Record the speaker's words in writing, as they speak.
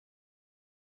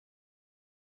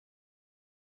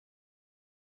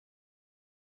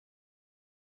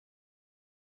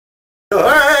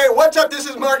what's up? This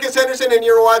is Marcus Henderson, and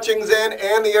you're watching Zen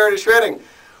and the Art of Shredding.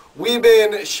 We've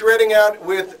been shredding out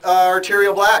with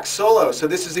arterial blacks solo, so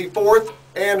this is the fourth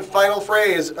and final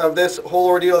phrase of this whole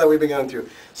ordeal that we've been going through.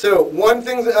 So one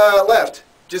thing left.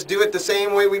 Just do it the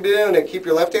same way we've been doing it. Keep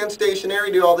your left hand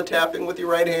stationary, do all the tapping with your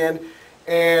right hand,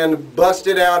 and bust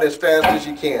it out as fast as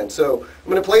you can. So I'm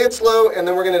going to play it slow, and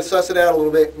then we're going to suss it out a little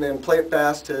bit, and then play it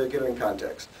fast to get it in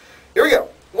context. Here we go.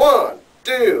 1,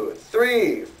 2,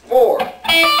 3, 4.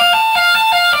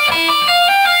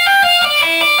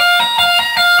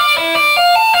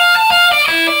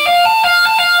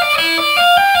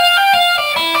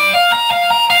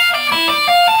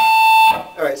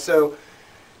 Alright, so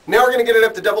now we're going to get it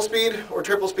up to double speed, or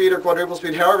triple speed, or quadruple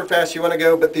speed, however fast you want to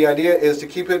go, but the idea is to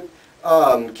keep it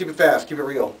fast, keep it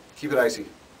real, keep it icy,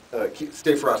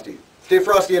 stay frosty. Stay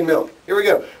frosty in milk. Here we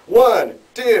go. 1,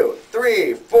 2,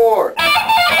 3, 4.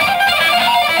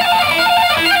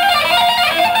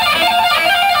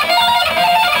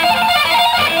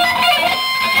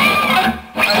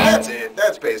 That's it.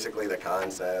 That's basically the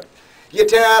concept. You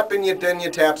tap and then you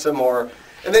tap some more,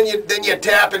 and then you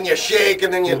tap and you shake,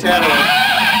 and then you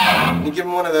tap. You give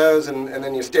them one of those, and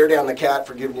then you stare down the cat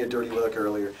for giving you a dirty look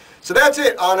earlier. So that's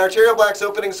it on Arterial Black's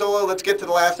opening solo. Let's get to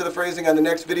the last of the phrasing on the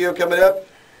next video coming up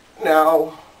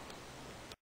now.